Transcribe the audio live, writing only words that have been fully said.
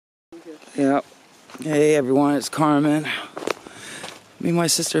Yep. Hey everyone, it's Carmen. Me and my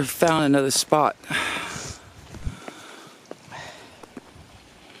sister found another spot.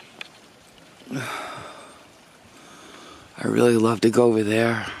 I really love to go over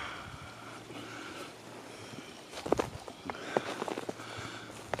there.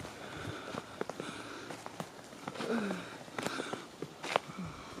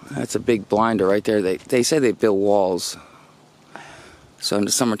 That's a big blinder right there. They say they build walls, so in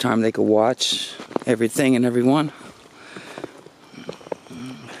the summertime they could watch everything and everyone.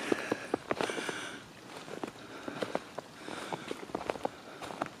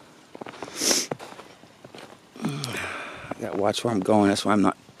 I gotta watch where I'm going. That's why I'm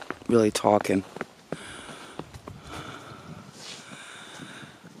not really talking.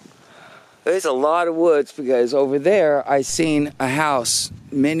 There's a lot of woods because over there I seen a house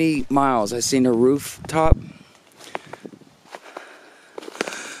many miles. I seen a rooftop.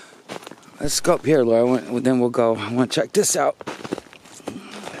 Let's go up here, Laura. Then we'll go. I want to check this out.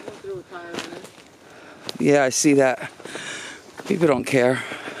 Yeah, I see that. People don't care.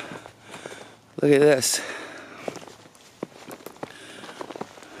 Look at this.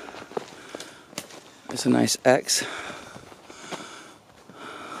 It's a nice X.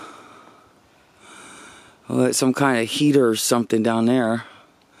 Oh, it's some kind of heater or something down there.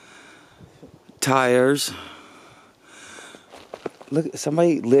 Tires. Look,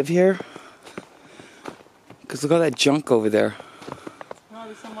 somebody live here? Because look at all that junk over there.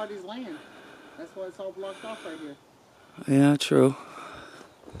 Probably somebody's land. That's why it's all blocked off right here. Yeah, true.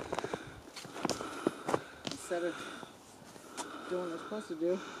 Instead of doing what they're supposed to do,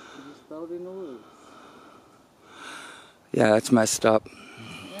 they just throw it in the woods. Yeah, that's messed up.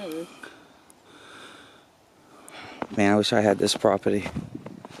 Yeah, it is. Man, I wish I had this property.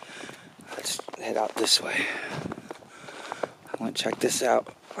 Let's head out this way. I want to check this out.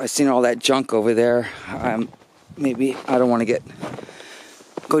 I seen all that junk over there. Maybe I don't want to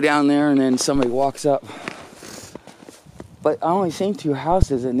go down there and then somebody walks up. But I only seen 2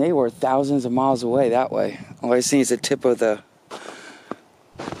 houses and they were thousands of miles away that way. All I seen is the tip of the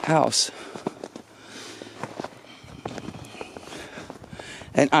house.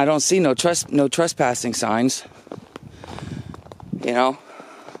 And I don't see no trespassing signs. You know?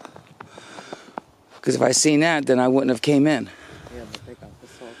 Because if I seen that, then I wouldn't have came in. Yeah, but they got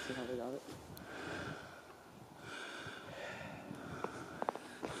this all. See how they got it?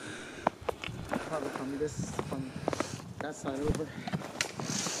 Probably from this, from that side over.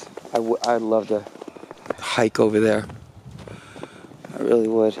 I'd love to hike over there. I really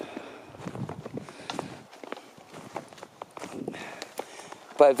would.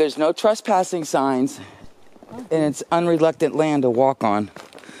 But if there's no trespassing signs, and it's unreluctant land to walk on.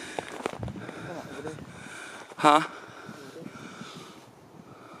 Huh? I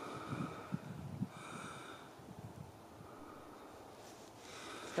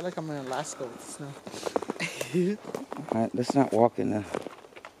feel like I'm in Alaska with the snow. Alright, let's not walk in the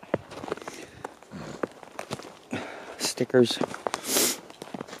stickers.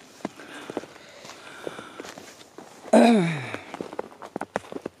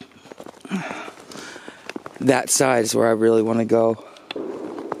 That side is where I really want to go.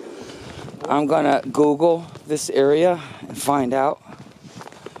 I'm gonna Google this area and find out.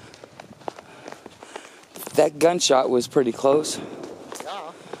 That gunshot was pretty close.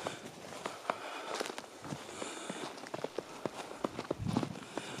 Yeah.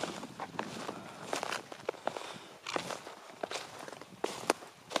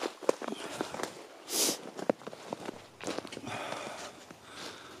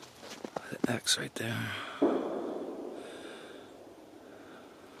 The X right there.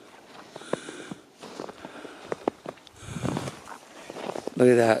 Look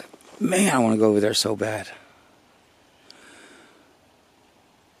at that. Man, I want to go over there so bad.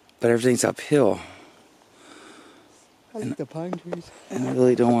 But everything's uphill. I like the pine trees. And I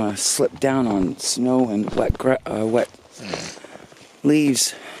really don't want to slip down on snow and wet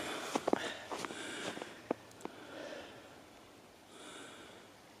leaves.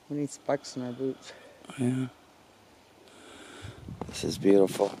 We need spikes in our boots. Yeah. This is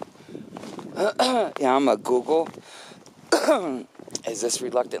beautiful. Yeah, I'm going to Google. Is this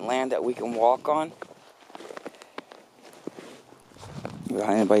reluctant land that we can walk on? Without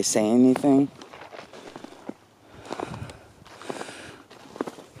anybody saying anything?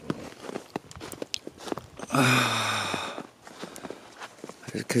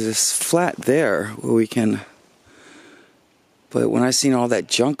 Because it's flat there where we can. But when I seen all that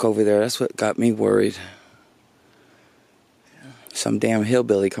junk over there, that's what got me worried. Some damn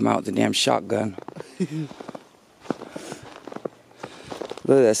hillbilly come out with a damn shotgun.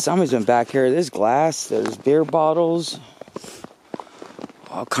 Look at this. Somebody's been back here. There's glass. There's beer bottles.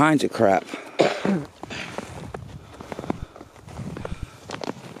 All kinds of crap.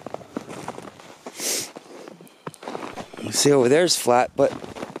 See, over there's flat, but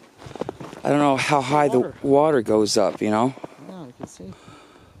I don't know how high the water goes up, you know? Yeah, you can see.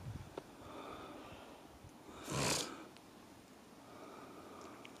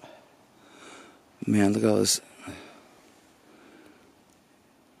 Man, look at those.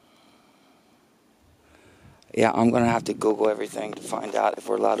 Yeah, I'm going to have to Google everything to find out if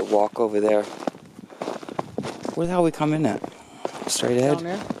we're allowed to walk over there. Where the hell we come in at? Straight ahead? Down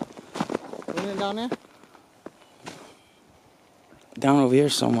there? Isn't it down there? Down over here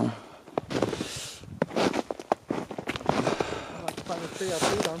somewhere. I'll have to find a tree I'll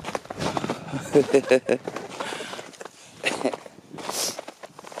feed on.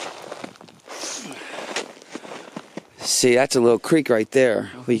 See, that's a little creek right there.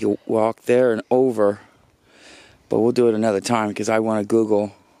 We can walk there and over. But we'll do it another time because I want to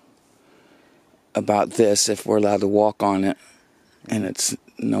Google about this if we're allowed to walk on it and it's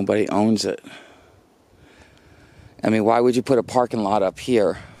nobody owns it. I mean, why would you put a parking lot up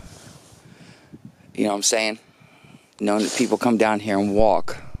here? You know what I'm saying? Knowing that people come down here and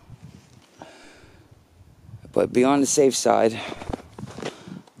walk. But be on the safe side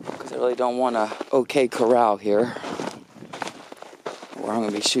because I really don't want a OK Corral here where I'm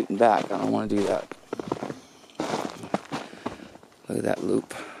going to be shooting back. I don't want to do that. Look at that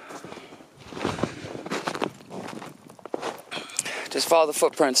loop. Just follow the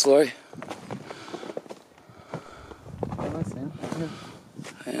footprints, Lori.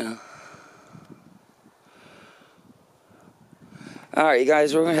 Yeah. Alright, you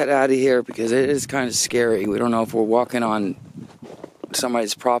guys, we're going to head out of here because it is kind of scary. We don't know if we're walking on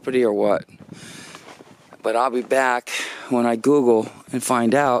somebody's property or what. But I'll be back when I Google and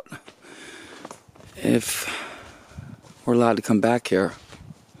find out if we're allowed to come back here.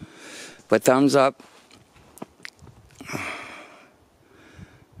 But thumbs up.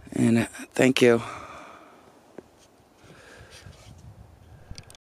 And thank you.